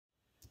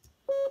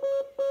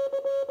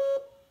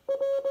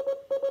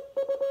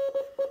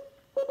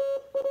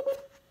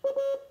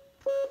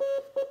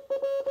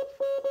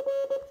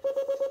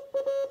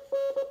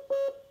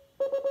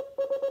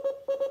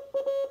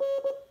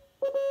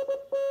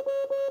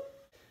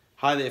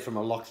Hi there from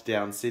a locked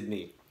down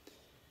Sydney.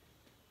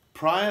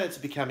 Prior to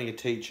becoming a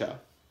teacher,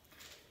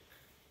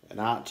 an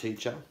art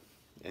teacher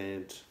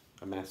and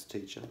a maths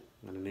teacher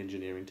and an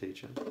engineering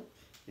teacher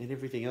and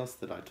everything else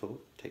that I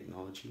taught,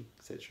 technology,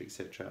 etc.,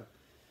 etc.,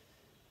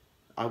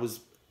 I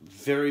was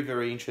very,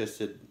 very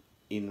interested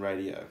in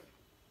radio.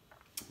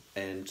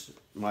 And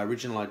my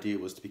original idea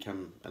was to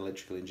become an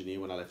electrical engineer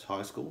when I left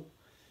high school.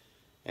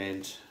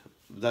 And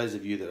those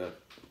of you that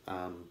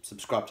are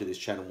subscribed to this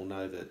channel will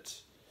know that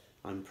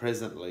I'm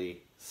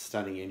presently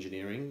studying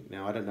engineering.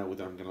 Now, I don't know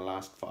whether I'm going to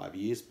last 5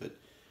 years, but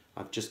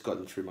I've just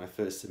gotten through my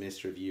first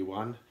semester of year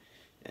one,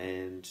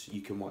 and you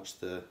can watch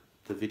the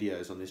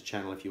videos on this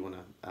channel if you want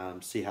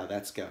to see how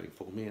that's going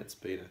for me. It's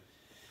been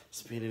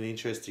an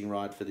interesting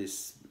ride for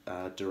this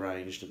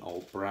deranged and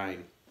old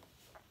brain.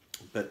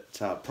 But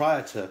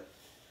prior to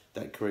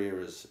that career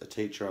as a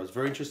teacher, I was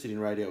very interested in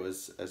radio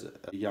as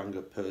a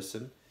younger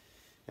person.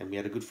 And we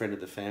had a good friend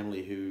of the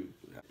family who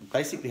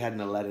basically had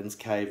an Aladdin's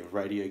cave of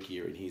radio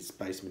gear in his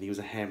basement. He was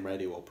a ham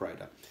radio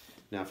operator.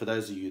 Now, for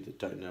those of you that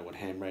don't know what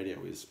ham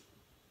radio is,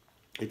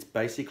 it's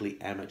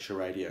basically amateur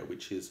radio,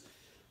 which is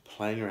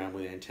playing around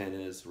with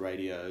antennas,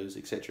 radios,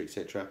 etc.,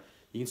 etc.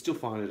 You can still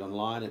find it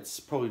online. It's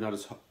probably not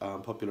as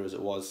popular as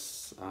it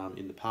was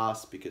in the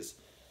past, because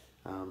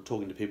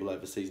talking to people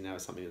overseas now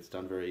is something that's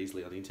done very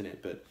easily on the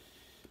internet. But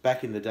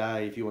back in the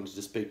day, if you wanted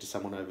to speak to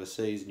someone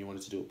overseas and you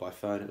wanted to do it by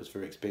phone, it was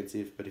very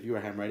expensive. But if you were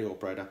a ham radio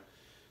operator,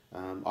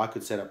 I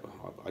could set up,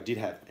 I did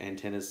have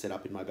antennas set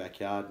up in my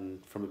backyard,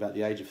 and from about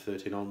the age of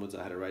 13 onwards,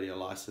 I had a radio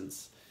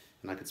license,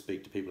 and I could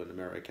speak to people in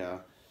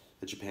America,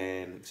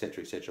 Japan,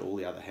 etc., all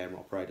the other ham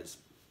operators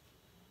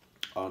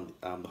on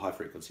the high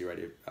frequency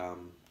radio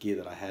gear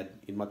that I had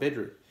in my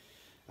bedroom.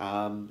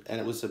 And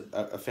it was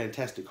a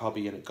fantastic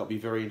hobby, and it got me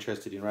very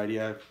interested in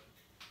radio.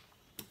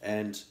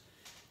 And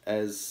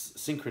as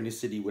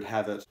synchronicity would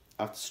have it,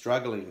 after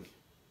struggling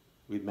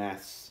with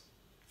maths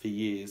for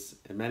years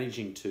and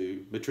managing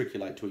to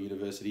matriculate to a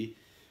university,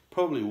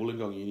 probably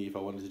Wollongong Uni if I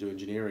wanted to do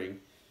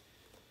engineering,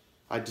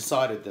 I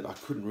decided that I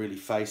couldn't really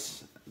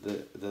face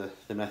the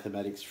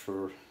mathematics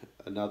for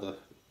another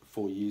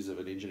 4 years of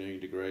an engineering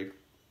degree.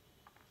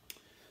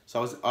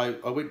 So I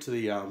went to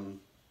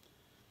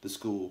the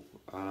school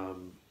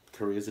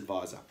careers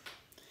advisor,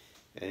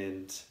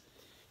 and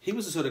he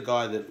was the sort of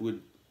guy that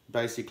would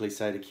basically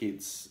say to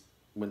kids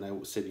when they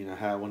said, you know,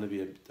 hey, I want to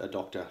be a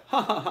doctor,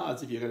 ha ha ha,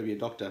 as if you're going to be a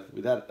doctor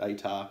without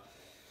ATAR.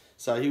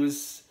 So he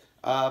was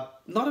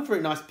not a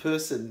very nice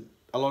person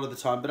a lot of the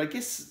time, but I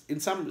guess in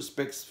some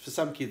respects, for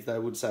some kids, they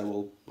would say,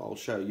 well, I'll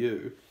show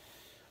you.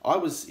 I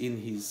was in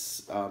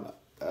his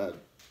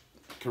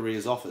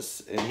careers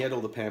office, and he had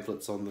all the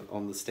pamphlets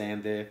on the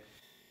stand there.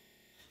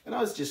 And I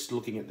was just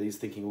looking at these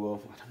thinking,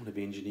 well, I don't want to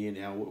be an engineer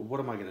now. What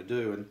am I going to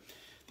do? And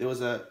there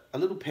was a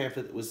little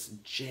pamphlet that was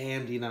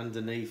jammed in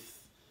underneath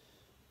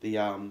the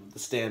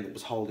stand that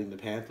was holding the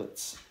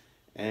pamphlets.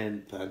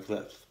 And I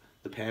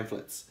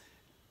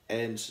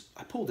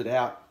pulled it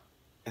out,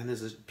 and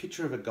there's a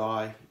picture of a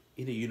guy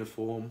in a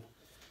uniform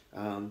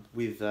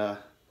with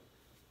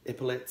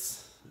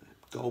epaulets,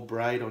 gold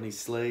braid on his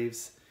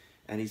sleeves,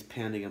 and he's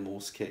pounding a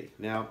morse key.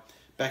 Now,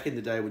 back in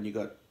the day when you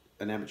got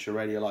an amateur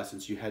radio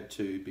license, you had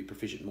to be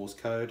proficient in Morse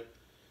code.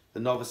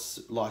 The novice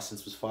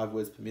license was 5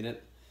 words per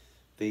minute.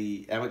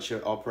 The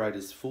amateur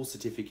operator's full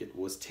certificate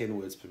was 10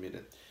 words per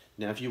minute.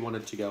 Now, if you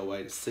wanted to go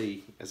away to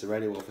sea as a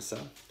radio officer,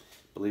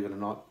 believe it or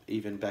not,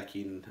 even back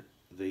in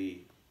the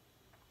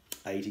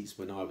 80s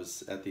when I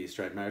was at the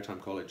Australian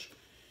Maritime College,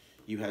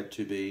 you had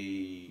to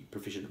be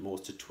proficient at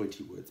Morse to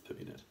 20 words per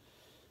minute.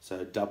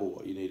 So double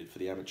what you needed for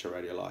the amateur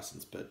radio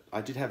license. But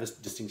I did have a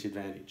distinct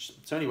advantage.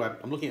 So anyway,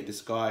 I'm looking at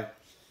this guy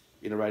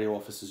in a radio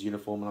officer's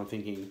uniform, and I'm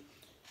thinking,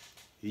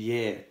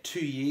 yeah, 2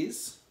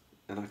 years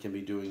and I can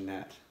be doing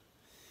that.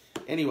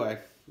 Anyway,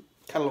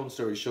 cut a long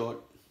story short,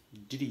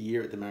 did a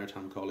year at the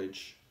Maritime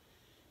College,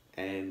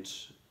 and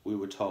we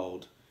were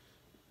told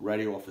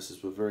radio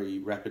officers were very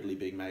rapidly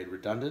being made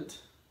redundant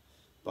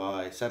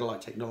by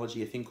satellite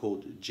technology, a thing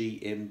called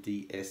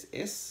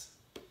GMDSS.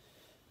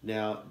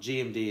 Now,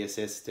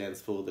 GMDSS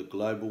stands for the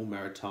Global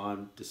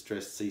Maritime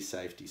Distress Sea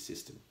Safety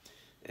System,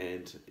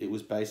 and it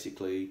was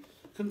basically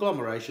a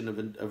conglomeration of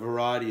a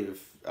variety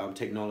of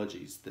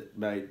technologies that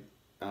made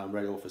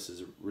radio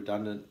officers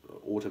redundant.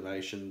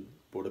 Automation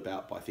brought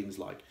about by things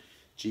like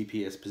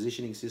GPS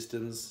positioning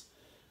systems,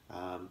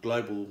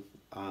 global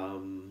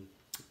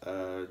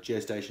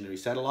geostationary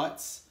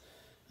satellites.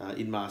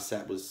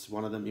 Inmarsat was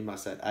one of them,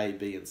 Inmarsat A,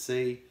 B and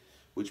C,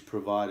 which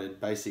provided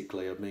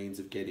basically a means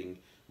of getting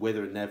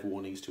weather and nav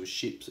warnings to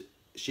ships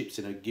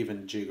in a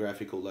given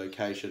geographical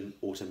location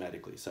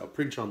automatically. So a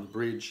printer on the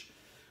bridge,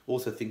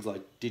 also things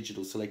like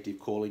digital selective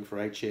calling for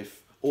HF,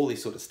 all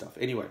this sort of stuff.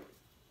 Anyway,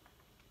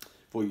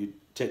 for you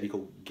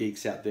technical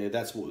geeks out there,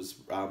 that's what was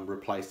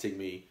replacing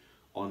me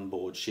on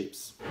board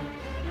ships.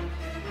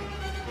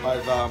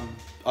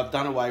 I've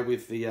done away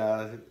with the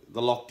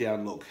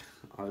lockdown look.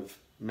 I've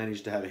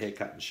managed to have a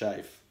haircut and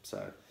shave,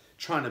 so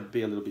trying to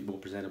be a little bit more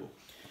presentable.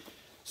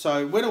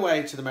 So went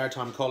away to the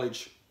Maritime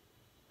College,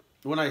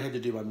 when I had to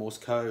do my Morse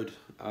code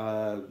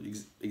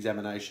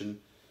examination,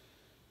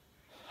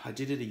 I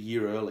did it a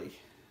year early,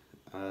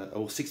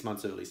 or 6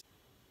 months early.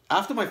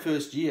 After my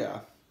first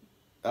year,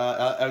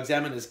 our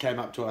examiners came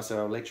up to us,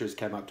 our lecturers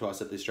came up to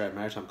us at the Australian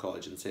Maritime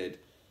College and said,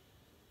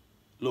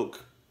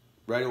 look,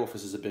 radio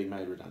officers are being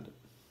made redundant.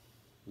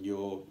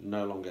 You're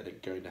no longer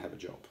going to have a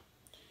job.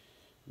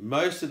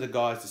 Most of the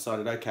guys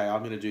decided, okay, I'm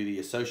going to do the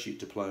associate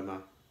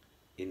diploma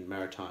in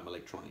maritime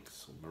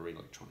electronics, or marine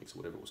electronics, or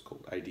whatever it was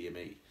called,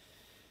 ADME.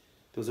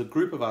 There was a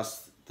group of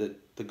us,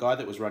 that the guy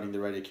that was running the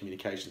radio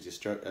communications,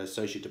 the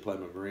associate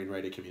diploma of marine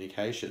radio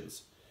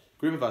communications, a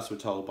group of us were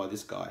told by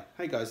this guy,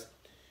 hey guys,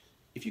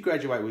 if you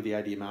graduate with the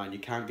ADMR and you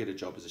can't get a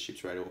job as a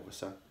ship's radio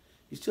officer,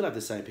 you still have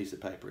the same piece of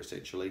paper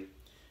essentially.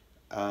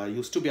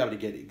 You'll still be able to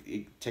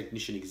get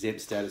technician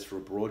exempt status for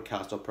a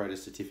broadcast operator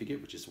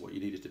certificate, which is what you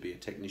needed to be a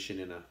technician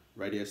in a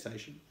radio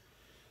station.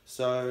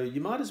 So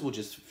you might as well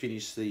just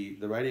finish the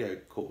radio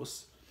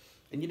course,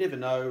 and you never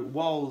know,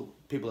 while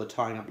people are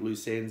tying up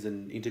loose ends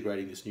and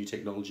integrating this new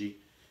technology,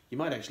 you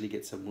might actually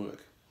get some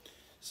work.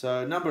 So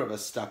a number of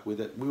us stuck with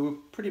it. We were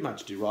pretty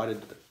much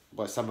derided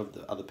by some of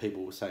the other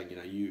people, were saying, you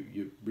know,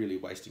 you're really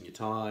wasting your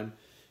time,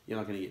 you're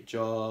not going to get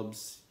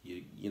jobs,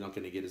 you're not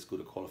going to get as good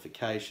a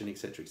qualification,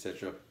 etc.,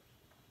 etc.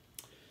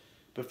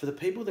 But for the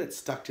people that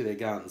stuck to their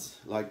guns,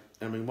 like,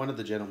 I mean, one of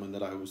the gentlemen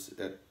that I was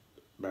at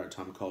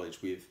Maritime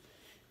College with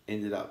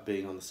ended up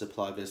being on the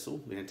supply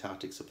vessel, the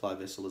Antarctic supply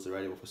vessel, as a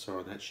radio officer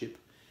on that ship.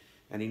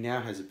 And he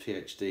now has a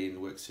PhD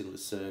and works in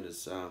Lucerne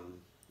as,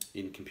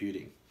 in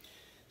computing.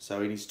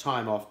 So in his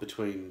time off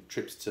between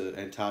trips to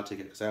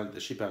Antarctica, because the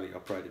ship only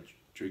operated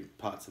during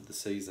parts of the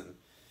season,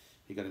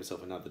 he got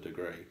himself another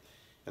degree.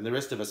 And the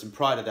rest of us, and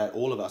prior to that,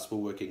 all of us were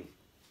working,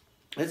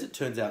 as it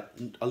turns out,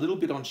 a little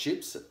bit on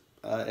ships.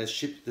 As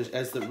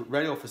the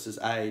radio officers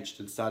aged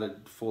and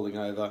started falling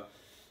over,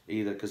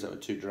 either because they were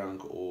too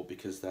drunk or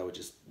because they were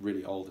just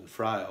really old and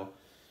frail,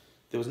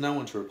 there was no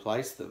one to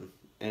replace them,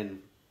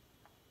 and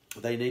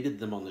they needed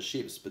them on the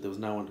ships, but there was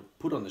no one to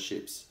put on the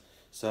ships.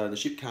 So the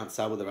ship can't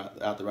sail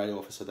without the radio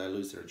officer, they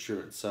lose their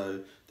insurance.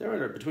 So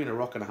they're between a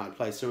rock and a hard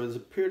place. So there was a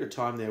period of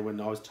time there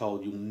when I was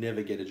told you'll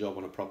never get a job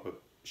on a proper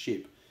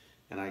ship,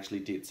 and I actually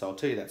did. So I'll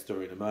tell you that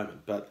story in a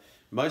moment. But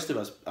most of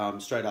us,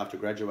 straight after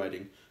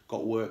graduating,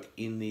 got work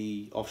in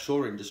the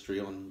offshore industry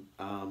on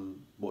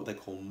what they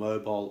call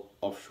mobile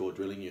offshore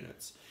drilling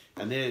units.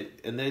 And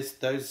there's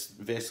those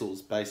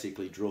vessels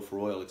basically drill for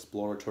oil,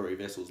 exploratory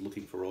vessels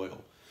looking for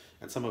oil.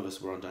 And some of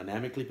us were on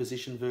dynamically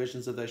positioned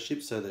versions of those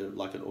ships, so they're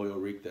like an oil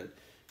rig that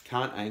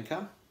can't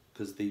anchor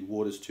because the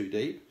water's too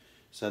deep.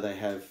 So they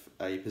have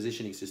a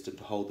positioning system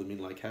to hold them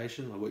in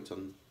location. I worked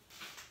on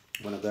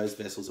one of those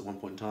vessels at one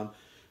point in time.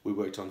 We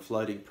worked on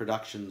floating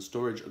production,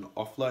 storage and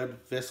offload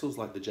vessels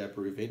like the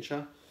Jabiru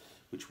Venture,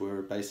 which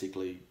were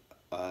basically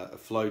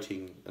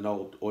an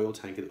old oil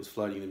tanker that was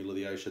floating in the middle of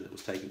the ocean that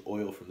was taking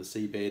oil from the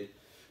seabed,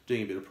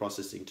 doing a bit of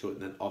processing to it,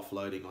 and then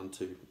offloading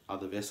onto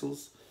other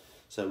vessels.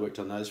 So I worked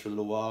on those for a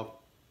little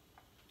while.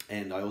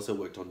 And I also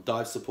worked on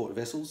dive support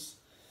vessels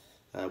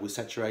with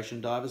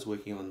saturation divers,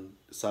 working on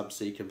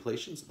subsea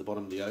completions at the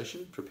bottom of the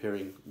ocean,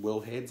 preparing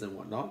wellheads and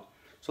whatnot.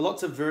 So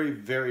lots of very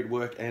varied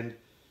work. And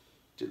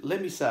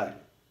let me say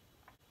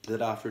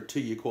that after a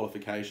 2-year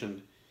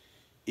qualification,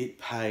 it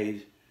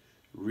paid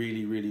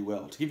really, really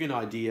well. To give you an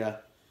idea,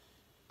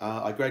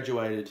 I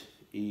graduated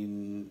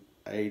in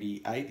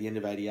 88, the end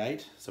of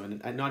 88. So in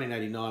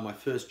 1989, my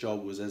first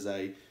job was as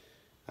a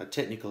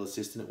technical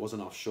assistant. It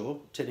wasn't offshore.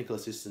 Technical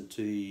assistant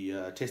to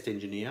the test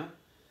engineer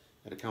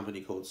at a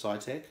company called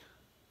Scitech,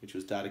 which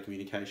was data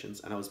communications,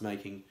 and I was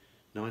making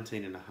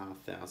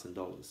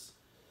 $19,500.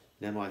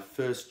 Now my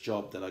first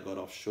job that I got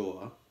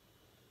offshore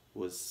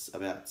was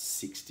about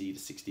 60 to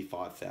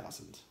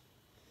 65,000.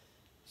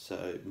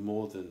 So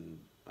more than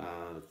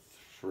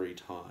 3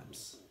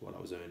 times what I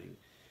was earning.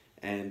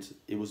 And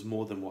it was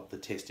more than what the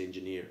test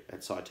engineer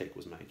at Scitech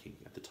was making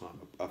at the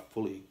time, a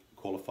fully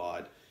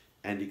qualified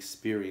and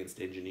experienced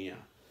engineer.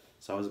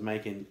 So I was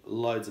making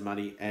loads of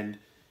money, and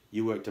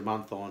you worked a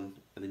month on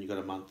and then you got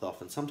a month off.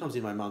 And sometimes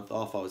in my month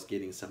off, I was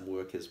getting some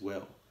work as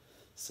well.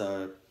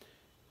 So,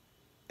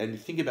 and you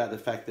think about the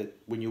fact that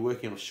when you're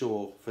working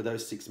offshore for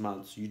those 6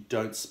 months, you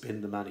don't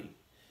spend the money.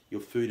 Your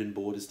food and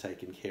board is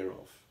taken care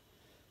of.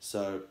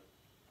 So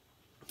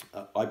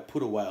I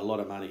put away a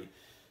lot of money.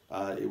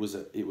 It was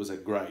a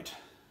great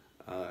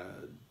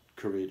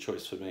career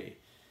choice for me,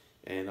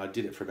 and I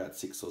did it for about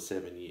 6 or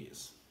 7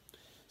 years.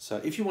 So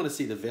if you want to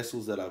see the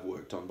vessels that I've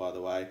worked on, by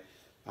the way,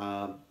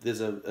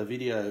 there's a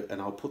video,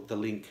 and I'll put the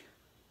link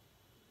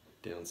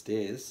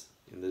downstairs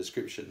in the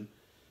description,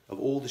 of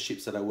all the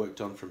ships that I worked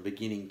on from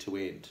beginning to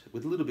end,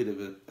 with a little bit of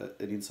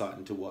an insight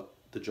into what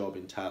the job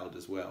entailed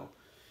as well.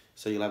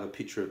 So you'll have a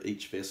picture of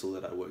each vessel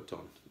that I worked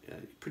on,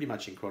 pretty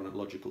much in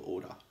chronological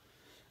order.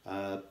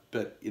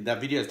 But that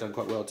video's done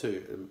quite well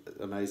too,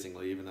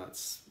 amazingly, even though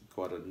it's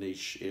quite a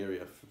niche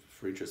area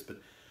for interest.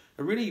 But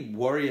I really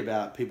worry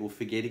about people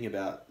forgetting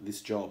about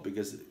this job,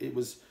 because it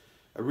was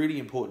a really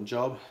important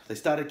job. They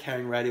started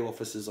carrying radio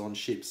officers on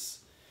ships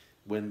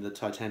when the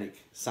Titanic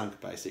sunk,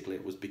 basically,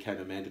 became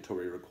a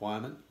mandatory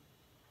requirement.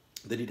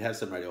 They did have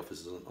some radio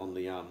officers on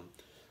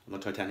the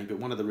Titanic, but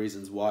one of the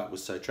reasons why it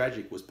was so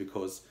tragic was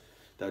because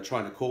they were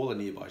trying to call a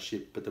nearby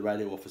ship, but the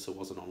radio officer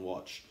wasn't on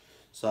watch.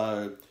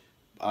 So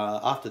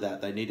after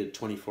that, they needed a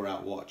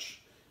 24-hour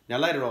watch. Now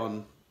later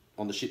on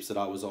the ships that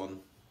I was on,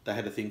 they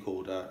had a thing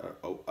called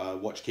a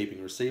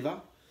watch-keeping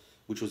receiver,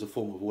 which was a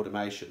form of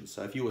automation.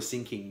 So if you were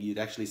sinking, you'd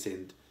actually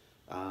send,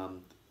 I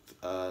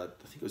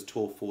think it was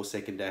 12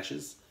 4-second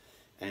dashes,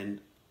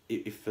 and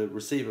if the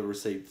receiver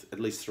received at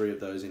least 3 of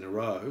those in a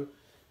row,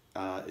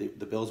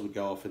 the bells would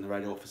go off in the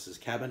radio officer's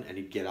cabin, and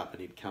he'd get up and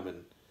he'd come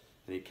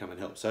and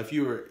help. So if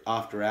you were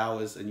after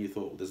hours and you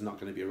thought, well, there's not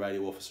going to be a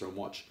radio officer on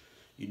watch,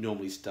 you'd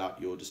normally start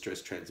your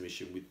distress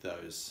transmission with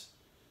those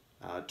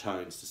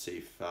tones to see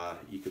if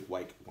you could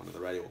wake one of the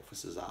radio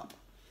officers up.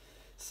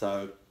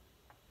 So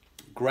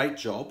great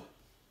job,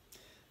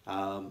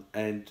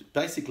 and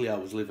basically I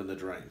was living the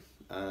dream.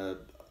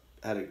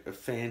 Had a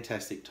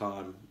fantastic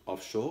time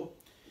offshore,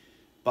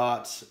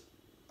 but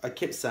I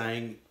kept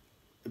saying,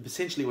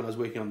 essentially when I was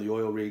working on the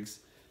oil rigs,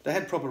 they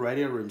had proper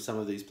radio rooms, some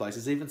of these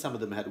places. Even some of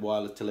them had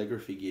wireless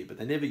telegraphy gear, but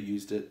they never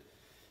used it. It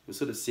was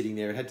sort of sitting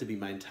there. It had to be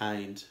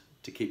maintained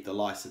to keep the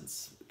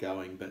license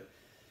going, but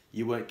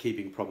you weren't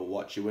keeping proper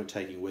watch. You weren't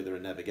taking weather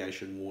and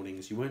navigation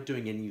warnings. You weren't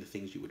doing any of the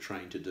things you were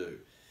trained to do.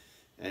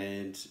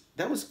 And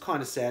that was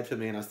kind of sad for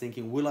me, and I was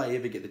thinking, will I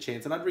ever get the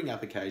chance? And I'd ring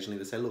up occasionally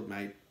to say, look,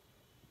 mate,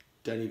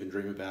 don't even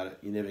dream about it.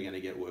 You're never going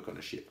to get work on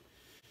a ship.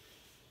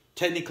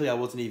 Technically, I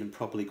wasn't even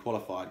properly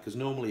qualified, because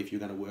normally if you're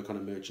going to work on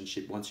a merchant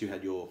ship, once you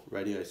had your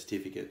radio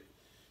certificate,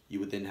 you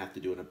would then have to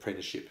do an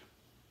apprenticeship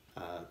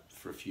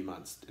for a few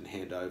months and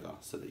hand over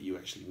so that you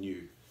actually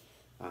knew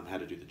how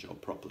to do the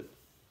job properly.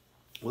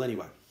 Well,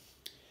 anyway,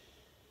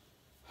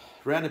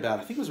 I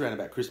think it was around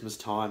about Christmas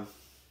time,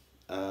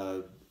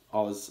 I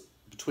was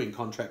between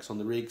contracts on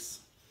the rigs,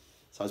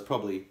 so I was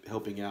probably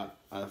helping out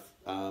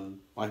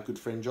my good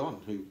friend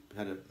John, who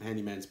had a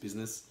handyman's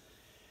business,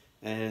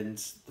 and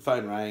the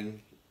phone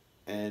rang,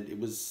 and it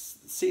was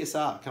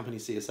CSR, company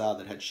CSR,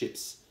 that had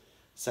ships.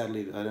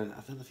 Sadly,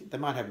 I think they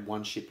might have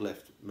 1 ship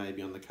left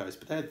maybe on the coast,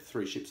 but they had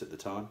 3 ships at the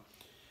time,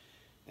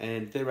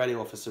 and their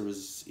radio officer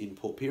was in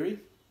Port Pirie,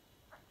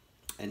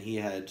 and he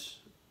had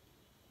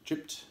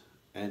tripped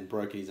and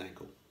broken his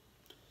ankle,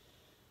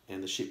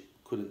 and the ship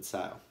couldn't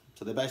sail.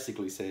 So they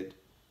basically said,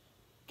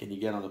 can you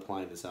get on a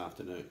plane this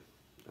afternoon?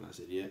 And I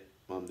said, yeah,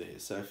 I'm there.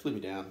 So they flew me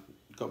down,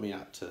 got me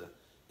out to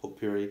Port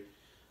Pirie.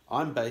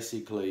 I'm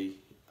basically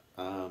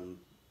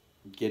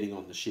getting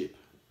on the ship,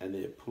 and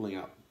they're pulling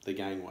up the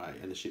gangway,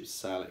 and the ship's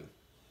sailing.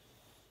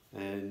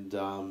 And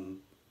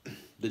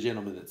the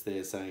gentleman that's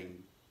there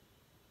saying,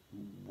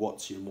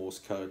 what's your Morse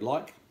code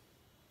like?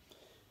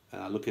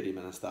 And I look at him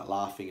and I start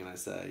laughing, and I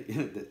say,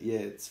 yeah,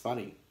 it's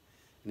funny.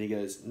 And he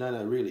goes,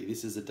 no, really,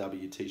 this is a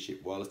WT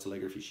ship, wireless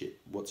telegraphy ship.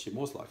 What's your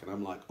Morse like? And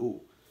I'm like, ooh.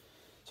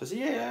 So I said,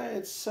 yeah,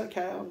 it's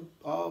okay.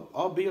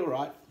 I'll be all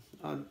right.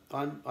 I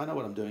know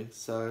what I'm doing.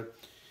 So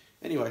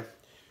anyway,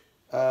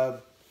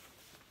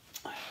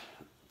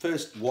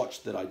 first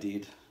watch that I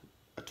did,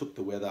 I took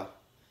the weather,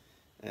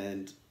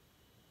 and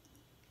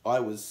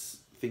I was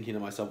thinking to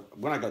myself,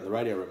 when I got in the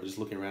radio room, I was just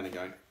looking around and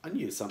going, I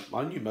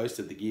knew most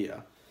of the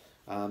gear.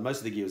 Most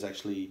of the gear was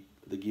actually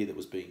the gear that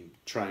was being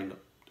trained.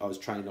 I was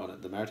trained on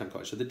at the Maritime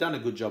College, so they'd done a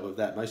good job of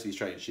that. Most of the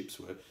Australian ships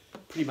were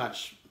pretty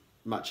much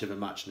of a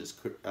muchness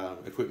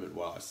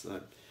equipment-wise.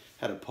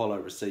 Had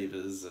Apollo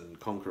receivers and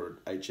Conqueror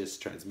HS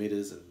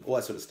transmitters and all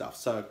that sort of stuff.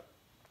 So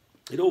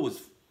it all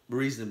was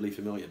reasonably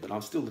familiar, but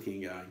I'm still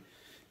looking and going,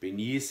 been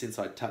years since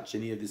I touched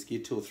any of this gear,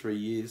 2 or 3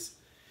 years.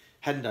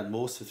 Hadn't done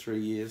Morse for 3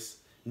 years.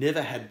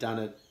 Never had done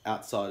it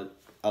outside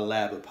a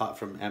lab apart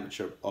from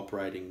amateur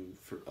operating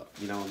for,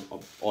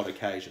 on odd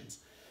occasions.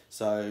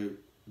 So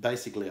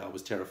basically I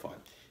was terrified.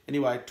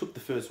 Anyway, I took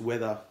the first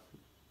weather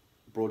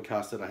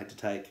broadcast that I had to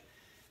take,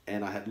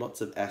 and I had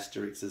lots of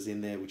asterisks in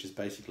there, which is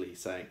basically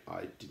saying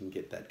I didn't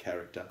get that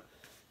character.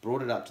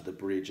 Brought it up to the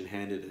bridge and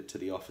handed it to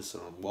the officer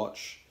on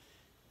watch,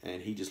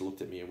 and he just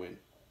looked at me and went,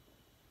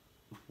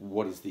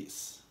 what is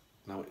this?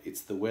 And I went,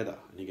 it's the weather.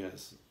 And he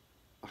goes,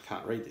 I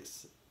can't read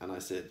this. And I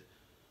said,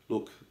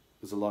 look,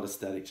 there's a lot of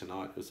static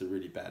tonight. It was a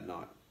really bad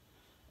night.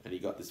 And he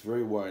got this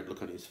very worried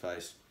look on his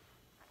face.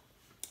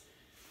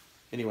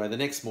 Anyway, the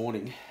next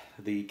morning,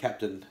 the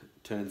captain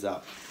turns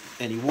up,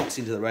 and he walks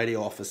into the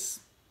radio office,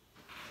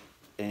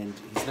 and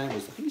I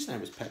think his name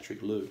was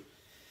Patrick Liu,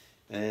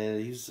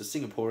 and he's a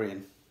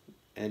Singaporean,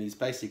 and he's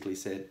basically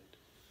said,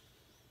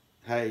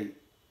 hey,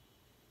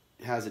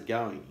 how's it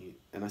going?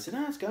 And I said,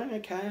 it's going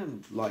okay.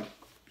 I'm like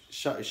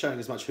showing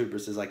as much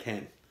hubris as I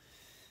can,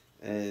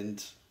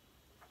 and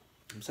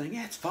I'm saying,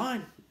 yeah, it's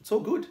fine, it's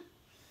all good.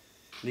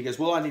 And he goes,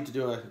 well, I need to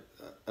do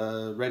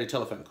a radio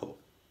telephone call.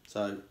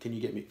 So can you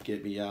get me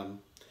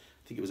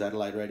I think it was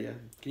Adelaide Radio.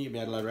 Can you get me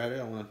Adelaide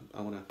Radio?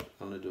 I want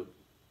to do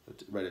a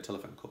radio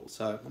telephone call.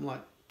 So I'm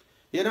like,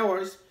 yeah, no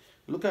worries.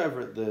 Look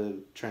over at the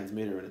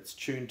transmitter, and it's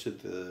tuned to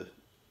the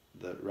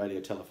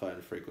radio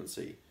telephone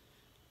frequency.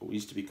 What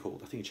used to be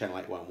called, I think, channel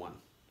 811.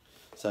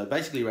 So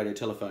basically radio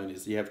telephone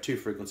is you have two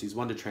frequencies,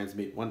 one to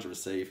transmit, one to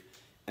receive,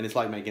 and it's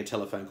like making a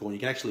telephone call. And you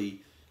can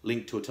actually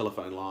link to a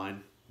telephone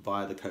line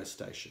via the coast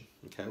station,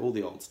 okay, all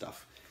the old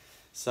stuff.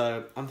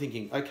 So I'm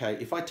thinking, okay,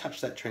 if I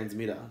touch that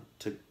transmitter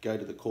to go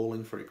to the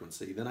calling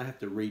frequency, then I have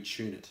to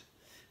retune it.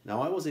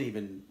 Now I wasn't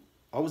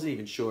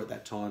even sure at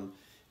that time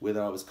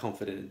whether I was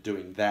confident in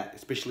doing that,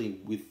 especially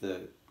with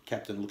the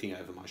captain looking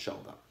over my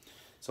shoulder.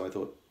 So I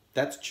thought,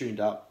 that's tuned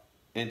up,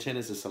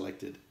 antennas are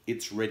selected,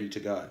 it's ready to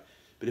go.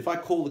 But if I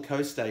call the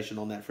coast station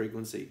on that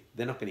frequency,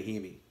 they're not going to hear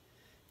me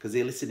because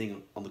they're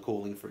listening on the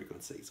calling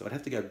frequency. So I'd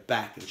have to go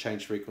back and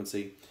change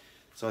frequency.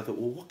 So I thought,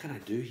 well, what can I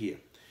do here?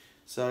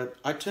 So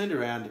I turned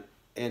around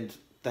and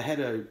they had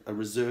a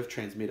reserve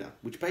transmitter,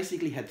 which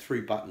basically had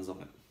 3 buttons on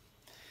it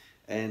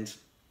and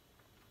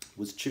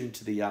was tuned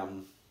to the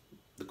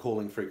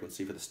calling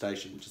frequency for the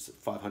station, which is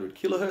 500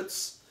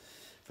 kilohertz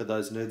for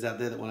those nerds out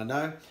there that want to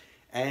know.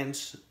 And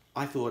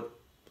I thought,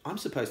 I'm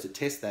supposed to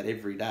test that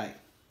every day.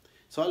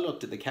 So I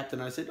looked at the captain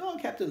and I said, oh,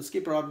 Captain,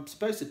 Skipper, I'm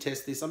supposed to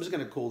test this. I'm just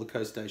going to call the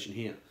coast station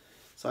here.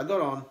 So I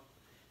got on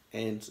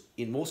and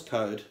in Morse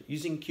code,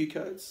 using Q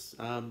codes,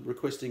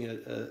 requesting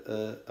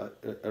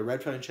a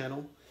radphone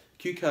channel.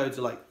 Q codes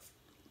are like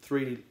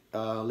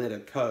 3-letter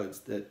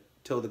codes that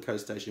tell the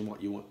coast station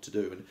what you want to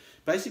do. And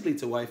basically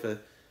it's a way for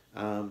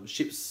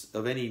ships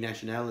of any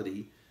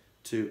nationality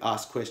to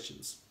ask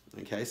questions.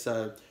 Okay,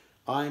 so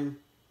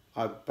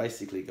I've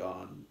basically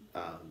gone,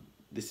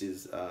 this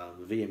is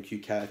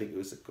VMQK, I think it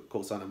was the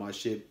call sign of my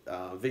ship.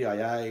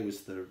 VIA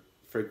was the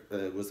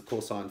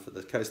call sign for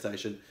the coast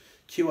station.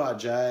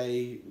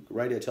 QRJ,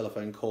 radio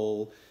telephone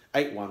call,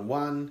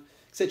 811,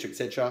 etc.,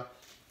 etc.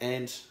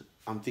 And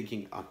I'm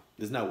thinking,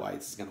 there's no way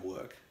this is going to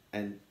work.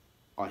 And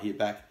I hear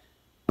back,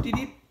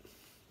 did-dip,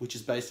 which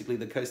is basically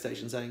the coast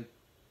station saying,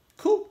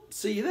 cool,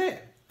 see you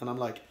there. And I'm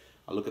like,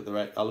 I look at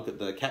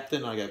the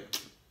captain, and I go,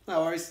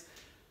 no worries.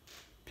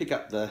 Pick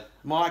up the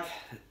mic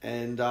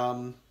and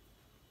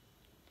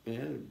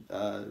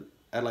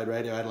Adelaide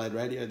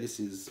Radio. This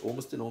is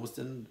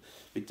Ormiston,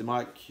 Victor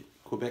Mike,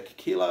 Quebec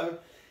Kilo,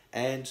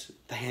 and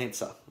they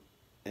answer.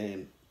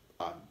 And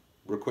I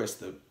request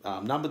the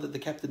number that the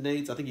captain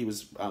needs. I think he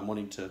was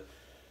wanting to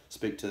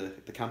speak to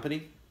the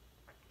company,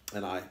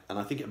 and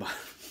I think it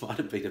might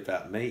have been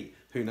about me.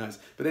 Who knows?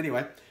 But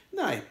anyway,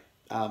 no.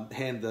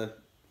 Hand the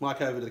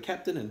mic over to the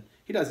captain, and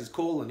he does his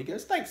call, and he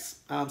goes,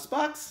 "Thanks,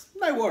 Sparks.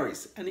 No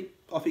worries," and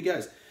off he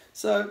goes.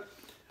 So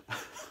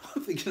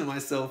I'm thinking to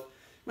myself,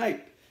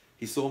 mate,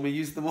 he saw me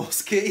use the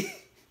Morse key.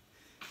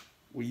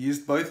 We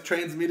used both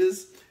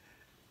transmitters.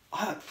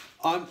 I'm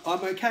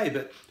okay,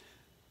 but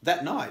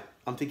that night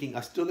I'm thinking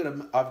I've still got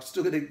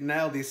to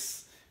nail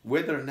this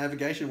weather and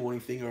navigation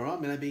warning thing, or I'm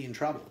going to be in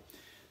trouble.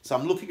 So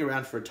I'm looking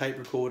around for a tape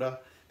recorder.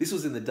 This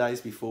was in the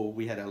days before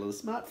we had our little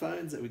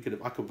smartphones that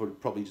I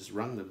could probably just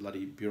rung the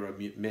bloody Bureau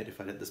Met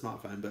if I had the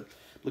smartphone, but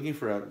looking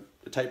for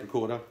a tape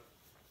recorder.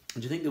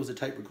 Do you think there was a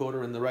tape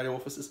recorder in the radio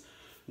offices?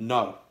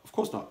 No, of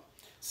course not.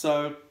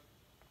 So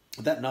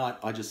that night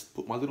I just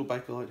put my little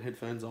Bakelite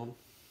headphones on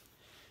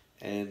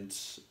and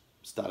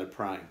started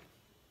praying.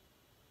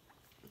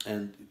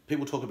 And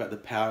people talk about the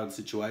power of the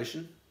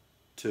situation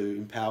to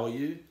empower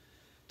you,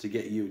 to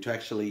get you to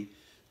actually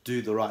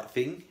do the right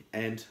thing.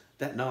 And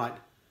that night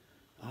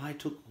I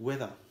took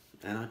weather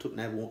and I took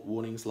nav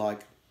warnings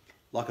like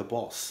a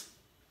boss,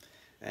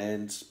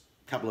 and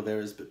a couple of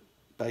errors, but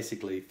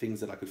basically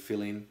things that I could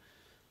fill in.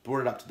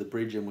 Brought it up to the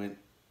bridge and went,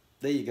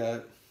 there you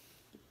go.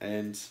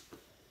 And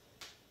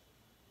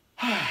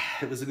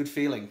it was a good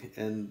feeling.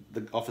 And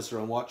the officer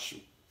on watch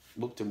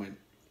looked and went,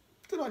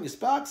 good on you,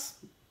 Sparks.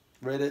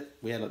 Read it.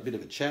 We had a bit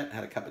of a chat,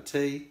 had a cup of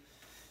tea,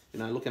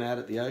 looking out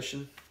at the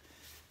ocean.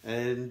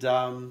 And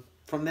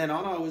from then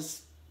on, I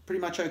was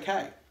pretty much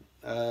okay.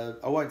 I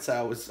won't say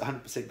I was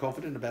 100%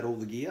 confident about all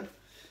the gear,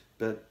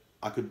 but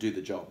I could do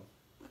the job,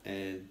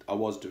 and I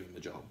was doing the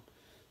job.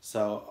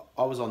 So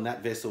I was on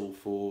that vessel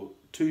for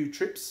 2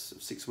 trips,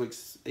 6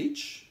 weeks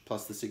each,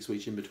 plus the 6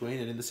 weeks in between.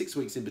 And in the 6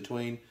 weeks in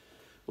between,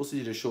 also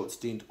did a short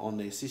stint on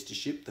their sister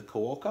ship, the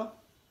Kawaka.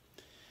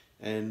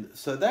 And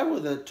so they were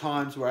the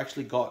times where I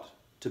actually got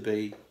to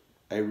be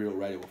a real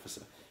radio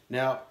officer.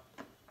 Now,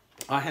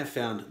 I have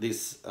found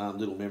this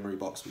little memory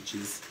box, which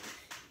is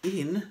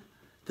in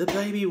the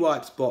baby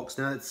wipes box.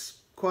 Now, it's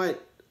quite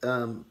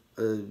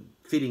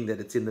fitting that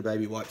it's in the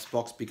baby wipes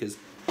box, because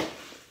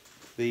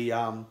the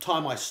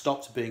time I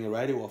stopped being a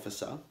radio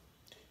officer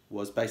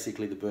was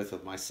basically the birth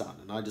of my son.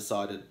 And I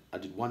decided I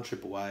did 1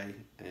 trip away,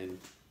 and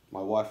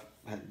my wife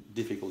had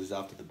difficulties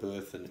after the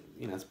birth, and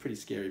it's pretty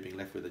scary being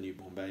left with a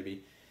newborn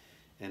baby.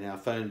 And our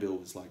phone bill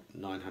was like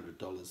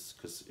 $900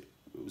 because it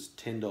was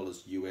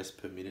 $10 US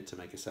per minute to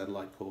make a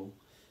satellite call.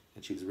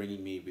 And she was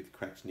ringing me with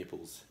cracked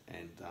nipples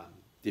and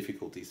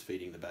difficulties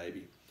feeding the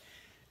baby.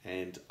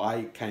 And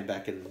I came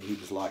back and he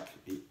was like,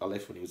 I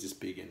left when he was this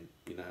big, and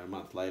a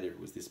month later it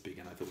was this big,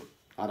 and I thought,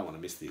 I don't want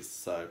to miss this.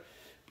 So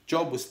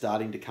job was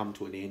starting to come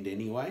to an end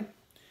anyway.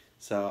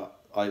 So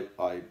I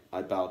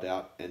bailed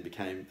out and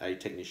became a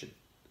technician.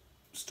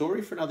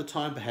 Story for another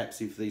time,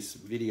 perhaps, if this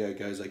video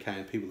goes okay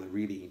and people are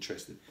really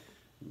interested.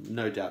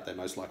 no doubt they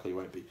most likely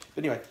won't be.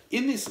 But anyway,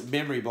 in this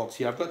memory box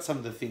here, I've got some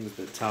of the things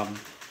that,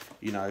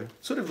 you know,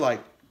 sort of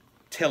like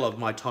tell of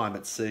my time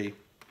at sea.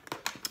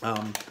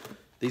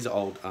 These are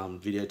old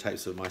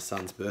videotapes of my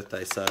son's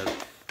birthday, so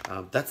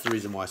that's the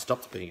reason why I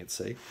stopped being at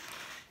sea.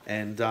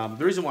 And the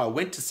reason why I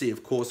went to sea,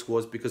 of course,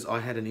 was because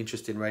I had an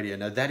interest in radio.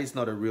 Now, that is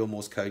not a real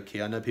Morse code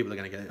key. I know people are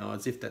going to go, oh,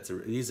 as if that's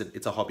it isn't.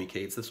 It's a hobby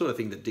key. It's the sort of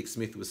thing that Dick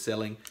Smith was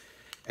selling.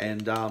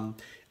 And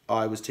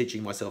I was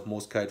teaching myself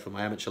Morse code for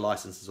my amateur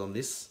licenses on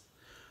this.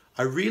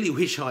 I really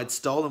wish I'd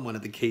stolen one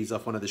of the keys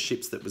off one of the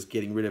ships that was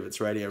getting rid of its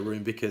radio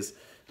room, because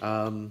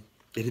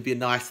it'd be a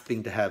nice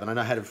thing to have. And I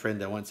know I had a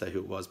friend, I won't say who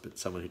it was, but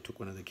someone who took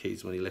one of the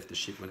keys when he left the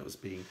ship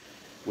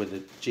when the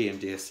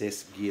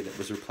GMDSS gear that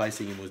was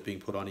replacing him was being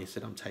put on. He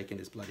said, I'm taking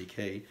this bloody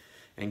key.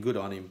 And good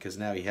on him, because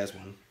now he has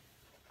one.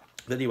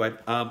 But anyway,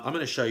 I'm going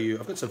to show you,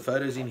 I've got some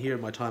photos in here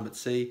of my time at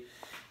sea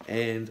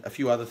and a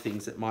few other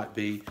things that might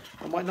be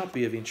or might not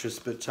be of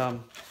interest, but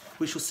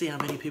we shall see how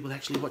many people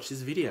actually watch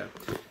this video.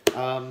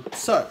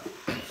 So,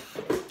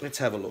 let's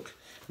have a look.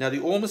 Now, the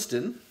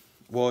Ormiston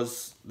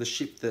was the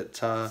ship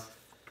that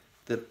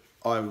that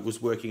I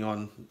was working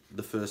on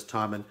the first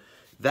time, and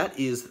that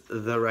is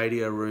the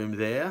radio room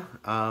there,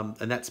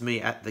 and that's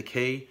me at the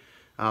quay.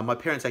 My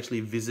parents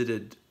actually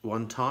visited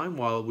one time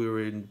while we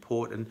were in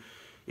port, and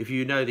if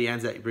you know the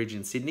Anzac Bridge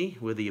in Sydney,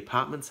 where the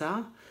apartments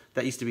are,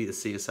 that used to be the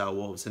CSR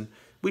Wharves, and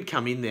we'd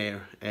come in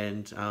there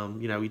and,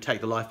 you know, we'd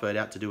take the lifeboat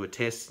out to do a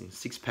test,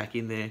 6-pack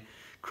in there,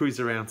 cruise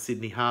around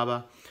Sydney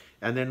Harbour,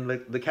 and then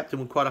the captain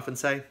would quite often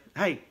say,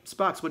 hey,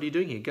 Sparks, what are you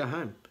doing here? Go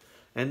home.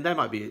 And they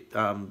might be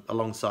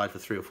alongside for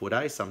 3 or 4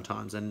 days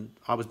sometimes, and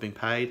I was being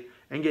paid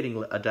and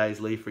getting a day's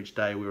leave for each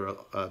day we were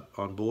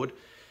on board,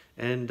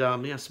 and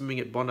yeah, swimming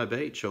at Bondi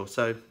Beach. Or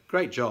so,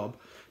 great job.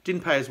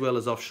 Didn't pay as well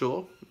as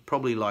offshore,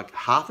 probably like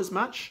half as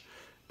much,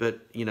 but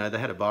you know, they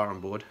had a bar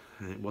on board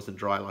and it wasn't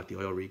dry like the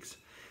oil rigs,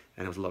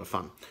 and it was a lot of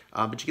fun.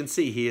 But you can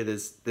see here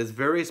there's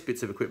various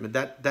bits of equipment.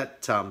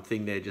 That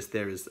thing there just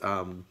there is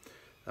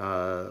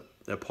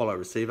Apollo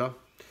receiver,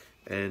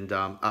 and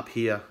up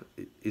here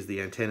is the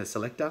antenna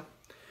selector,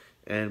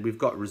 and we've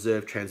got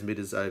reserve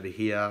transmitters over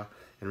here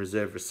and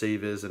reserve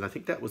receivers, and I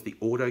think that was the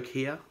auto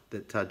keyer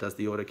that does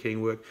the auto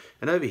keying work.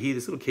 And over here,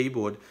 this little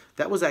keyboard,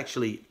 that was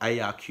actually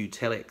ARQ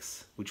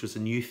telex, which was a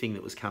new thing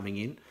that was coming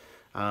in,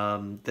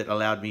 that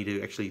allowed me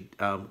to actually,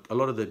 a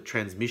lot of the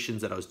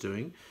transmissions that I was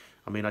doing,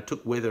 I mean, I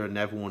took weather and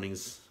nav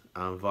warnings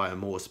via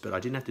Morse, but I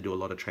didn't have to do a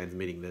lot of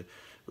transmitting. A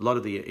lot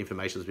of the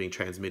information was being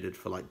transmitted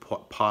for like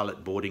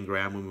pilot boarding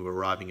ground when we were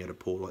arriving at a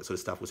port, all that sort of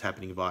stuff was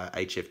happening via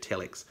HF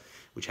telex,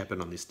 which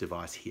happened on this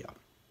device here,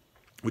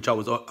 which I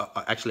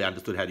actually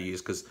understood how to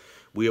use, because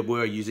we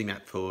were using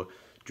that for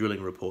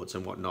drilling reports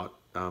and whatnot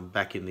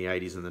back in the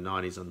 80s and the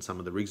 90s on some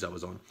of the rigs I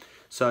was on.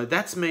 So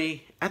that's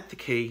me at the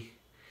quay,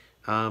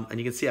 and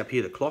you can see up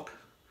here the clock.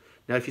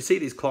 Now, if you see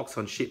these clocks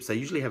on ships, they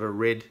usually have a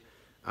red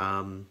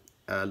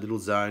little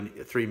zone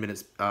 3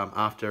 minutes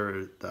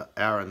after the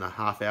hour and the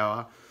half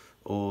hour,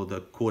 or the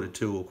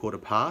 1/4 or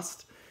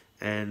 1/4,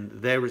 and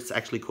there it's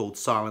actually called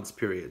silence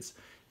periods.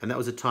 And that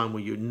was a time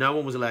where no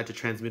one was allowed to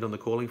transmit on the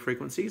calling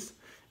frequencies,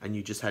 and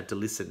you just had to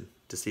listen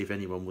to see if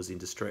anyone was in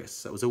distress.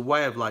 So it was a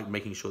way of like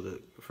making sure the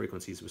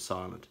frequencies were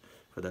silent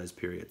for those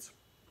periods.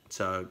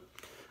 So,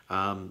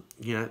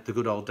 you know, the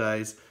good old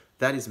days.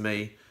 That is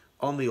me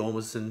on the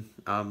Ormiston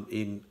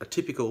in a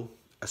typical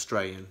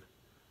Australian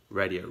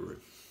radio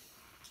room.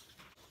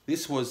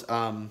 This was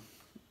a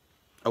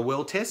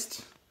well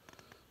test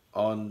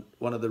on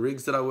one of the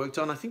rigs that I worked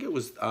on. I think it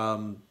was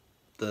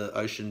the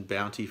Ocean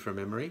Bounty from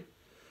memory.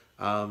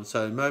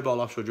 So mobile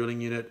offshore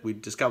drilling unit, we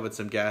discovered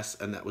some gas,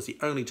 and that was the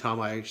only time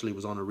I actually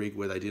was on a rig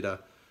where they did a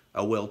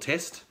well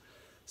test.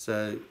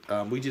 So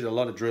we did a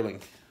lot of drilling,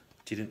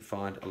 didn't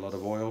find a lot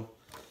of oil.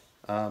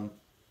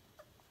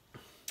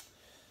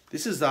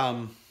 This is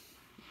a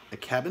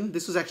cabin.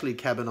 This was actually a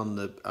cabin on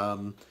the,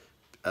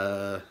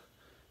 I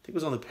think it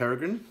was on the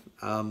Peregrine,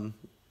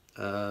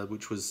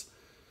 which was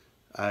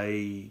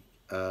I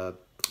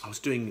was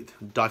doing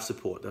dive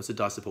support. That was a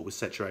dive support with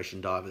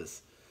saturation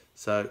divers.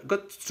 So I've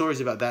got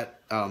stories about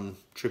that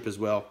trip as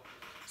well.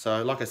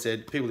 So like I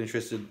said, people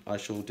interested, I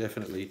shall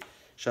definitely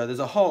show. There's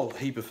a whole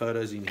heap of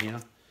photos in here.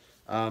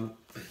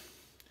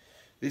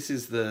 This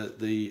is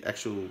the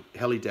actual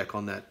heli deck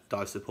on that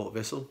dive support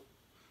vessel,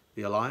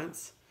 the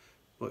Alliance.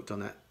 Worked on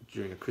that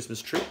during a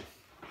Christmas trip.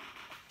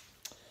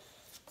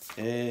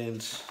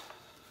 And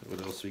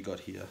what else we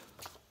got here?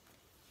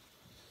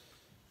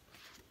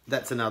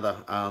 That's another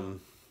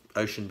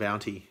Ocean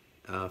Bounty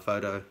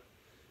photo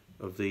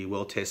of the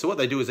well test. So what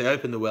they do is they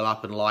open the well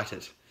up and light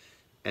it,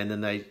 and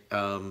then they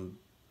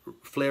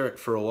flare it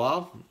for a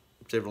while,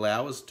 several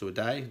hours to a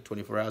day,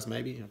 24 hours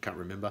maybe, I can't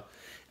remember,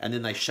 and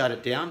then they shut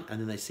it down, and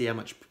then they see how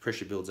much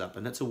pressure builds up,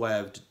 and that's a way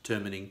of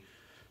determining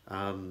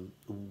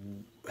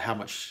how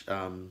much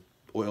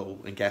oil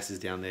and gas is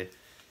down there.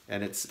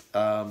 And it's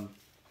a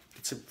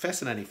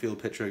fascinating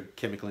field,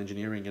 petrochemical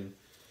engineering, and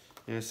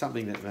you know,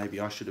 something that maybe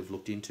I should have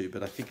looked into,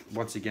 but I think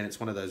once again it's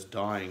one of those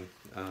dying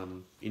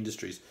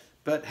industries.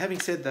 But having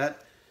said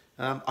that,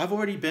 I've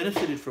already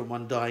benefited from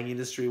one dying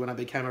industry when I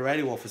became a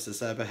radio officer,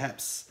 so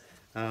perhaps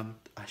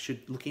I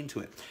should look into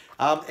it.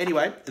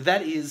 Anyway,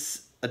 that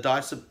is a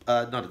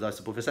not a dive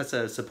support vessel, that's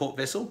a support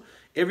vessel.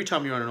 Every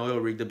time you're on an oil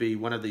rig, there'll be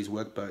one of these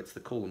workboats.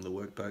 They call them the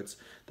workboats.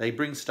 They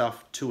bring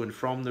stuff to and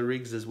from the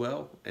rigs as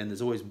well, and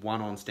there's always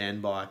one on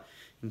standby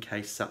in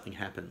case something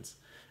happens.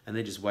 And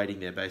they're just waiting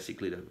there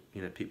basically to,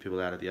 you know, pick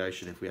people out of the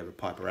ocean if we have a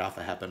Piper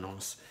Alpha happen on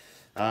us,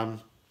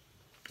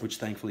 which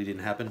thankfully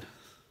didn't happen.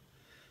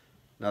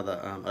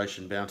 Another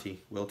Ocean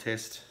Bounty well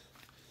test.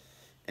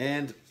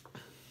 And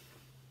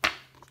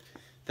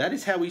that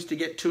is how we used to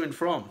get to and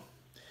from.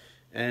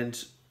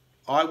 And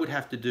I would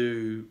have to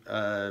do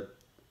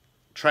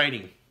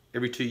training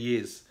every 2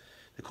 years.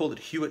 They called it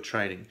Hewitt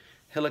training,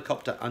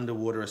 helicopter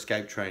underwater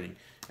escape training.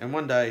 And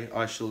one day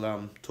I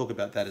shall talk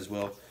about that as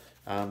well,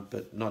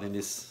 but not in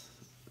this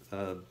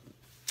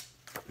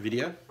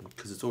video,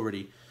 because it's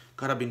already,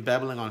 God, I've been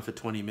babbling on for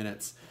 20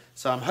 minutes.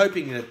 So I'm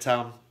hoping that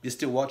you're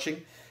still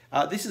watching.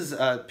 This is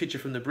a picture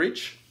from the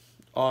bridge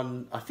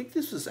on, I think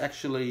this was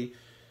actually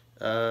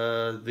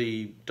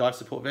the dive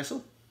support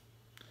vessel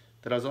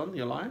that I was on, the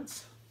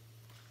Alliance.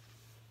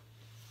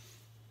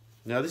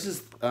 Now this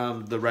is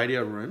the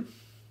radio room,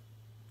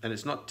 and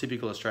it's not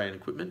typical Australian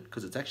equipment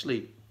because it's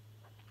actually,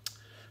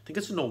 I think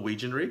it's a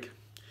Norwegian rig,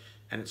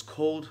 and it's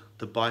called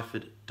the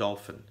Byford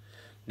Dolphin.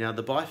 Now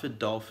the Byford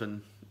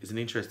Dolphin is an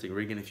interesting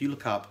rig, and if you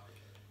look up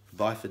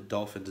Byford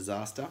Dolphin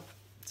disaster,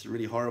 it's a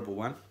really horrible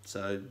one.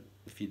 So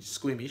if you're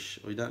squeamish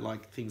or you don't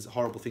like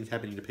horrible things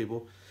happening to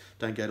people,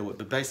 don't go to it.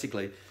 But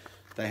basically,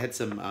 they had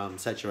some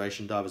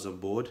saturation divers on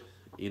board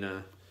in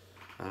a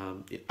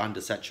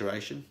under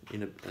saturation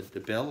in a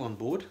bell on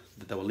board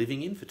that they were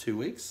living in for 2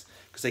 weeks,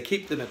 because they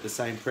keep them at the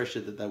same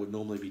pressure that they would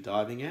normally be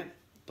diving at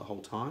the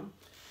whole time,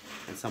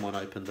 and someone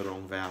opened the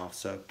wrong valve.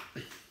 So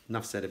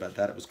enough said about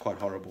that. It was quite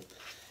horrible.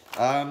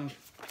 And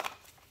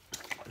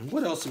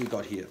what else have we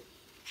got here?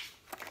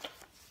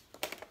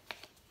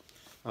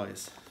 Oh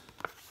yes,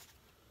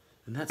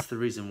 and that's the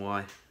reason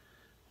why,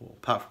 well,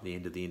 apart from the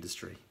end of the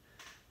industry,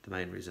 the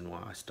main reason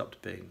why I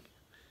stopped being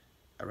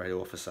a radio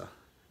officer,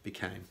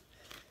 became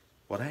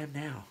what I am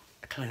now,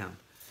 a clown.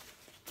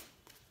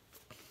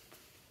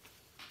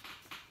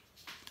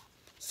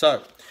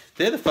 So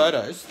they're the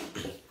photos.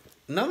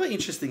 Another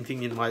interesting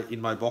thing in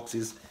my box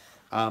is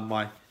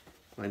my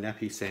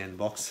nappy sand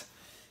box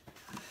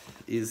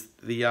is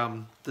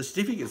the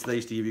certificates they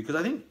used to give you, because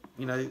I think,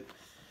 you know,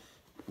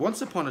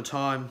 once upon a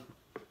time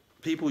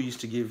people used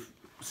to give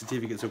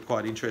certificates that were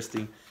quite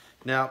interesting.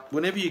 Now,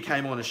 whenever you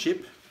came on a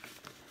ship,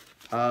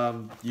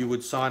 you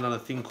would sign on a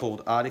thing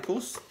called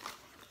articles.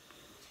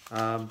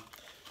 I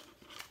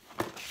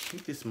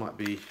think this might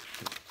be,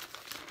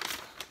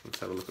 let's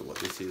have a look at what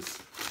this is.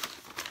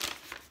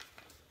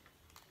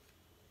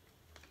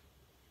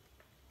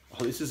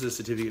 Oh, this is a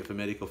certificate for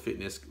medical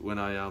fitness when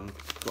I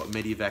got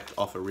medevaced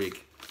off a rig.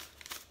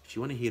 If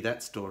you want to hear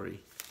that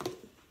story,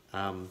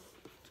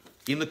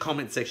 in the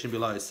comment section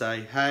below,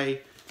 say,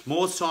 hey,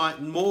 more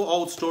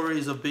old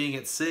stories of being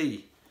at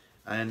sea,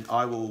 and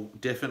I will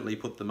definitely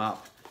put them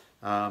up,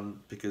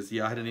 because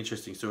yeah, I had an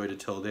interesting story to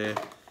tell there.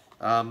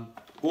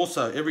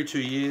 Also, every 2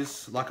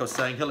 years, like I was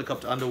saying,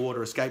 helicopter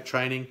underwater escape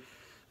training.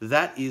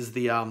 That is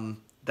the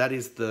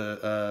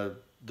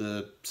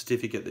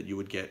certificate that you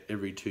would get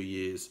every 2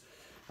 years.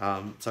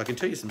 So I can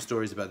tell you some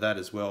stories about that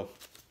as well.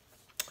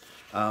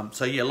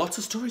 So yeah, lots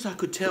of stories I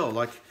could tell,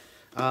 like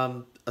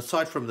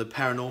aside from the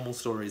paranormal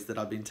stories that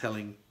I've been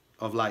telling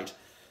of late.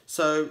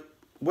 So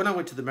when I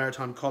went to the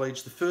Maritime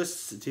College, the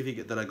first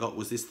certificate that I got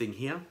was this thing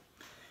here.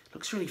 It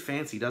looks really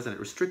fancy, doesn't it?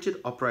 Restricted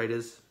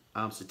Operators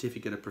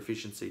Certificate of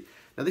Proficiency.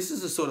 Now this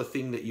is the sort of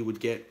thing that you would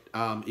get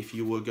if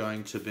you were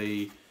going to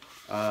be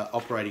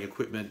operating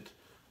equipment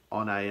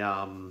on a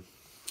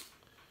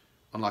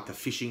on like a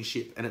fishing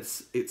ship, and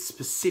it's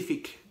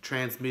specific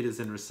transmitters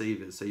and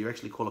receivers, so you're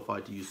actually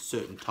qualified to use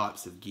certain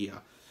types of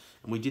gear.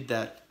 And we did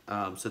that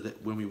so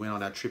that when we went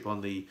on our trip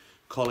on the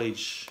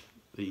college,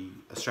 the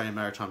Australian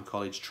Maritime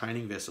College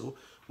training vessel,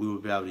 we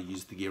would be able to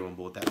use the gear on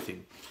board that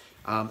thing.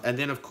 And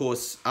then of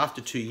course,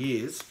 after 2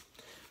 years,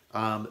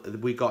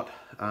 we got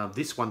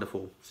this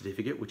wonderful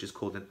certificate, which is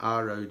called an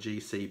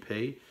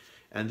ROGCP,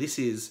 and this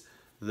is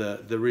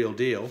the real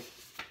deal.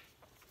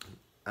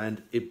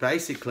 And it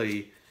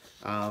basically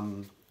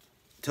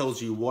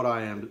tells you what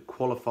I am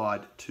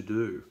qualified to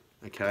do,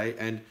 okay?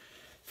 And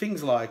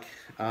things like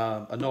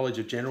a knowledge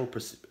of general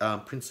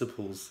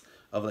principles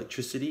of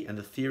electricity and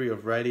the theory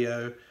of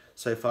radio,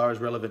 so far as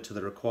relevant to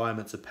the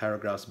requirements of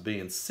paragraphs B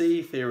and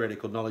C,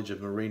 theoretical knowledge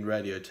of marine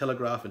radio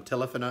telegraph and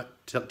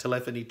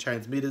telephony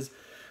transmitters.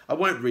 I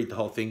won't read the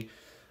whole thing.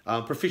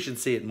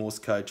 Proficiency at Morse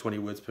code, 20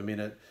 words per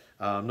minute,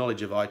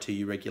 knowledge of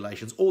ITU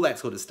regulations, all that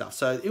sort of stuff.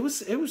 So it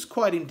was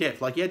quite in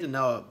depth. Like, you had to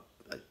know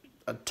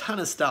a ton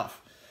of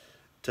stuff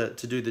to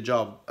do the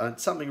job.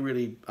 Something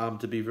really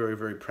to be very,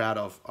 very proud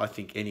of, I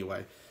think,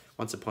 anyway.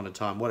 Once upon a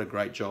time, what a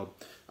great job.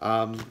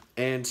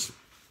 And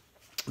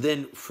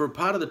then for a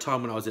part of the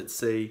time when I was at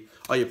sea,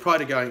 prior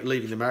to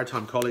leaving the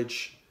Maritime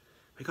College,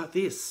 we got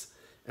this.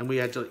 And we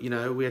had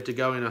to, we had to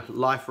go in a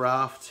life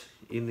raft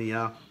in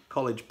the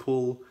college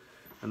pool,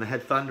 and they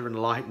had thunder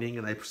and lightning,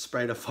 and they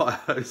sprayed a fire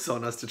hose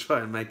on us to try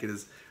and make it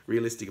as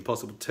realistic as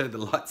possible. Turned the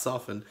lights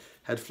off and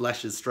had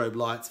flashes, strobe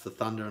lights for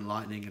thunder and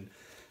lightning, and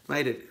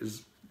made it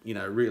as, you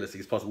know, realistic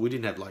as possible. We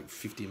didn't have like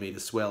 50-meter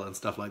swell and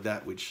stuff like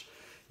that, which,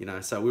 you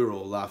know, so we were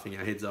all laughing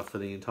our heads off for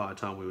the entire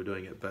time we were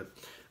doing it. But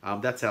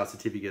that's our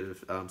certificate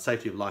of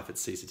safety of life at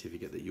sea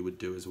certificate that you would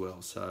do as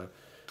well. So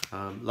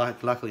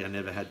luckily I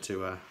never had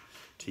to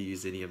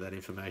use any of that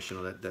information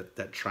or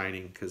that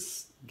training,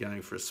 because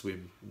going for a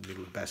swim in the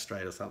middle of Bass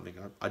Strait or something,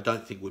 I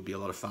don't think would be a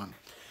lot of fun.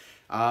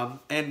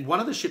 And one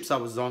of the ships I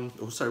was on,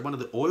 or sorry, one of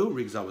the oil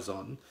rigs I was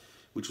on,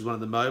 which was one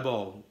of the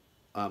mobile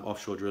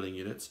offshore drilling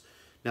units.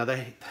 Now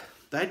they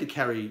had to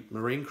carry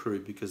marine crew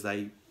because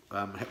they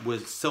were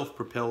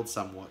self-propelled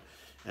somewhat,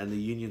 and the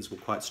unions were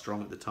quite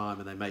strong at the time,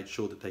 and they made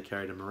sure that they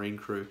carried a marine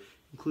crew,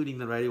 including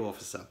the radio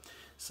officer.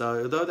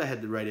 So although they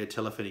had the radio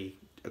telephony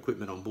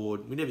equipment on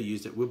board, we never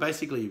used it. We're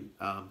basically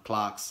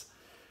clerks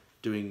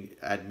doing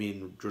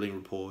admin, drilling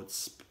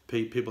reports,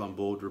 people on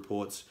board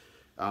reports,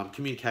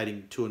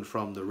 communicating to and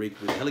from the rig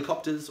with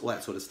helicopters, all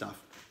that sort of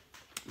stuff.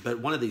 But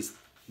one of these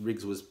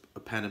rigs was a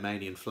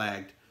Panamanian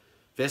flagged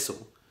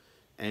vessel,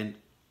 and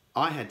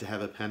I had to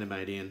have a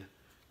Panamanian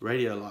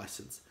radio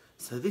license.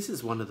 So this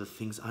is one of the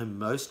things I'm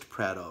most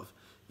proud of.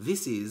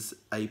 This is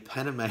a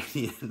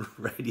Panamanian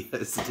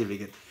radio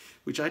certificate,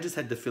 which I just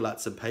had to fill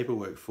out some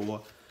paperwork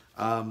for.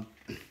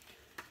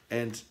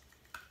 And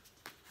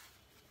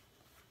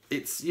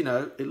it's, you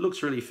know, it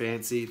looks really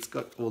fancy. It's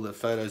got all the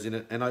photos in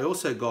it. And I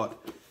also got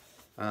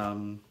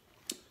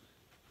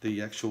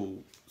the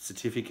actual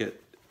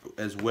certificate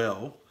as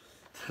well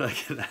that I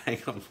can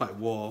hang on my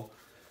wall.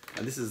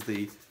 And this is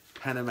the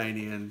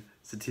Panamanian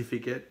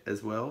certificate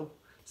as well,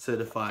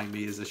 certifying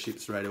me as a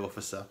ship's radio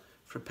officer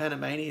for a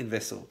Panamanian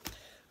vessel.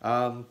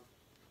 So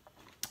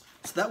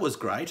that was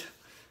great.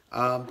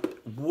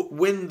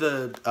 When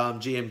the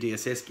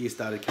GMDSS gear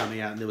started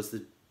coming out, and there was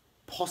the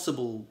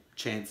possible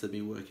chance of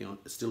me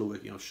still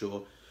working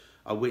offshore,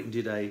 I went and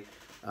did a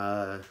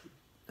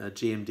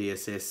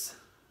GMDSS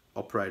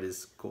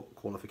operator's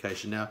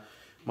qualification. Now,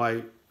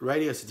 my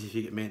radio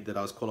certificate meant that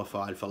I was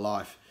qualified for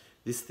life.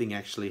 This thing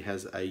actually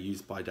has a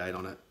use by date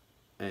on it,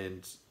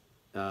 and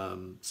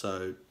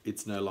so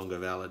it's no longer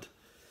valid.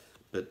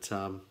 But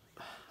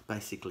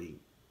basically,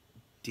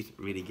 didn't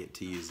really get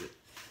to use it.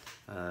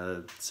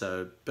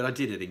 But I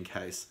did it in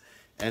case.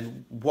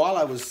 And while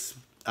I was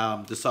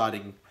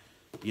deciding,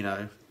 you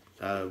know,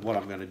 what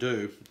I'm going to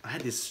do, I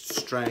had this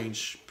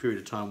strange period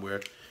of time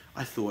where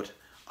I thought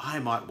I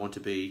might want to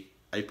be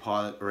a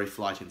pilot or a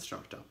flight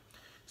instructor.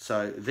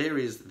 So there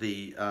is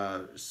the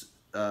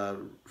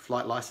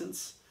flight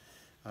license.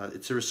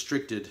 It's a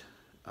restricted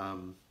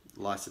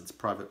license,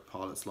 private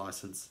pilot's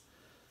license.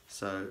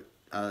 So,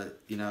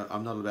 you know,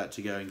 I'm not about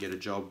to go and get a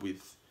job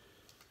with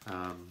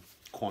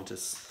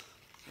Qantas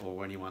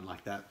or anyone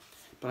like that.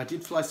 But I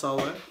did fly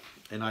solo,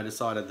 and I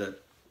decided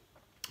that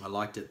I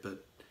liked it,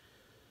 but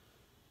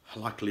I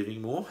like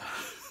living more.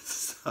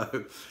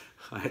 So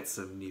I had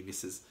some near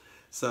misses.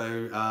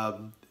 So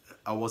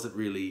I wasn't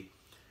really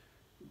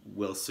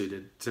well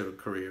suited to a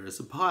career as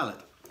a pilot.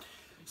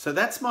 So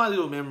that's my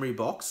little memory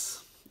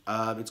box.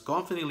 It's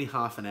gone for nearly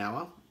half an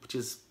hour, which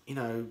is, you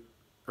know,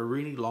 a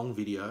really long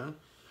video.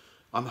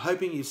 I'm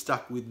hoping you've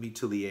stuck with me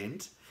till the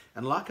end.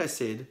 And like I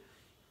said,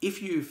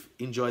 if you've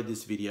enjoyed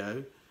this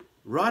video,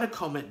 write a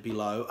comment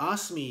below.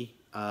 Ask me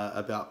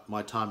about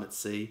my time at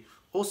sea.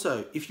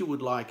 Also, if you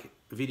would like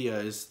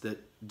videos that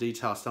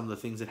detail some of the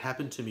things that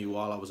happened to me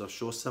while I was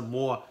offshore, some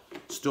more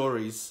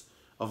stories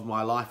of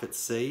my life at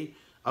sea,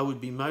 I would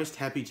be most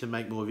happy to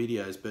make more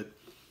videos. But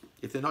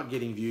if they're not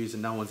getting views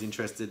and no one's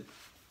interested,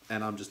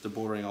 and I'm just a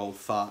boring old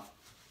fart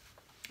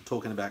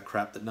talking about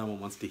crap that no one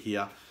wants to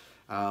hear,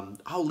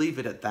 I'll leave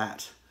it at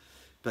that.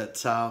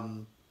 But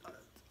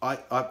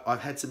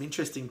I've had some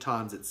interesting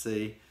times at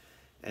sea,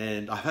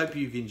 and I hope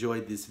you've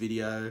enjoyed this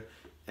video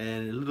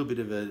and a little bit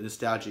of a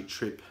nostalgic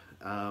trip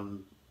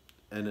and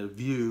a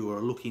view or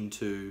a look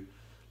into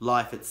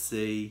life at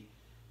sea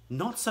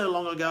not so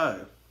long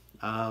ago.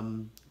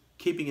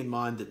 Keeping in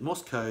mind that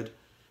Morse code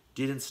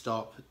didn't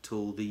stop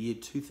till the year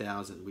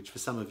 2000, which for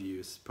some of you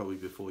is probably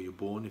before you're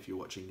born if you're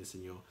watching this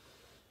and you're,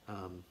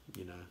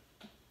 you know,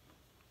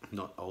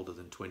 not older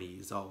than 20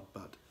 years old.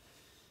 But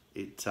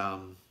it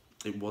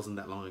wasn't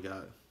that long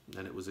ago,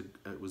 and it was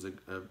a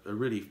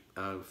really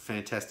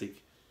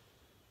fantastic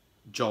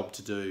job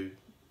to do.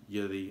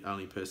 You're the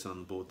only person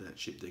on board that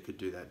ship that could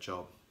do that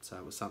job, so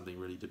it was something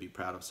really to be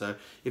proud of. So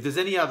if there's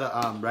any other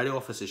radio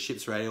officers,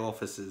 ship's radio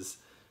officers,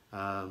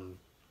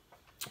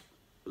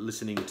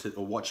 listening to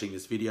or watching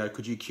this video,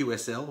 could you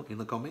QSL in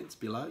the comments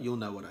below? You'll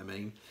know what I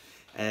mean.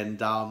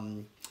 And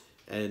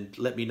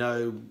let me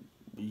know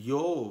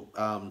your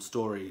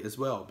story as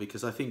well,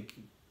 because I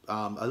think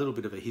a little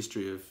bit of a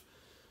history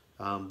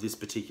of this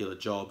particular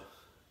job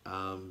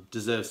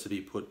deserves to be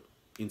put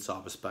in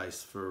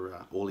cyberspace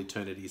for all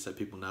eternity, so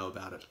people know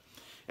about it.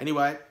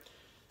 Anyway,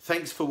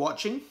 thanks for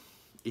watching,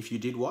 if you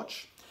did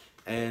watch,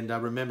 and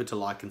remember to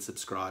like and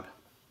subscribe.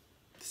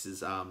 This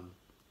is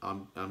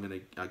I'm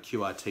in a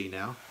QRT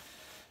now,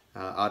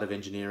 Art of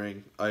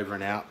Engineering, over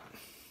and out.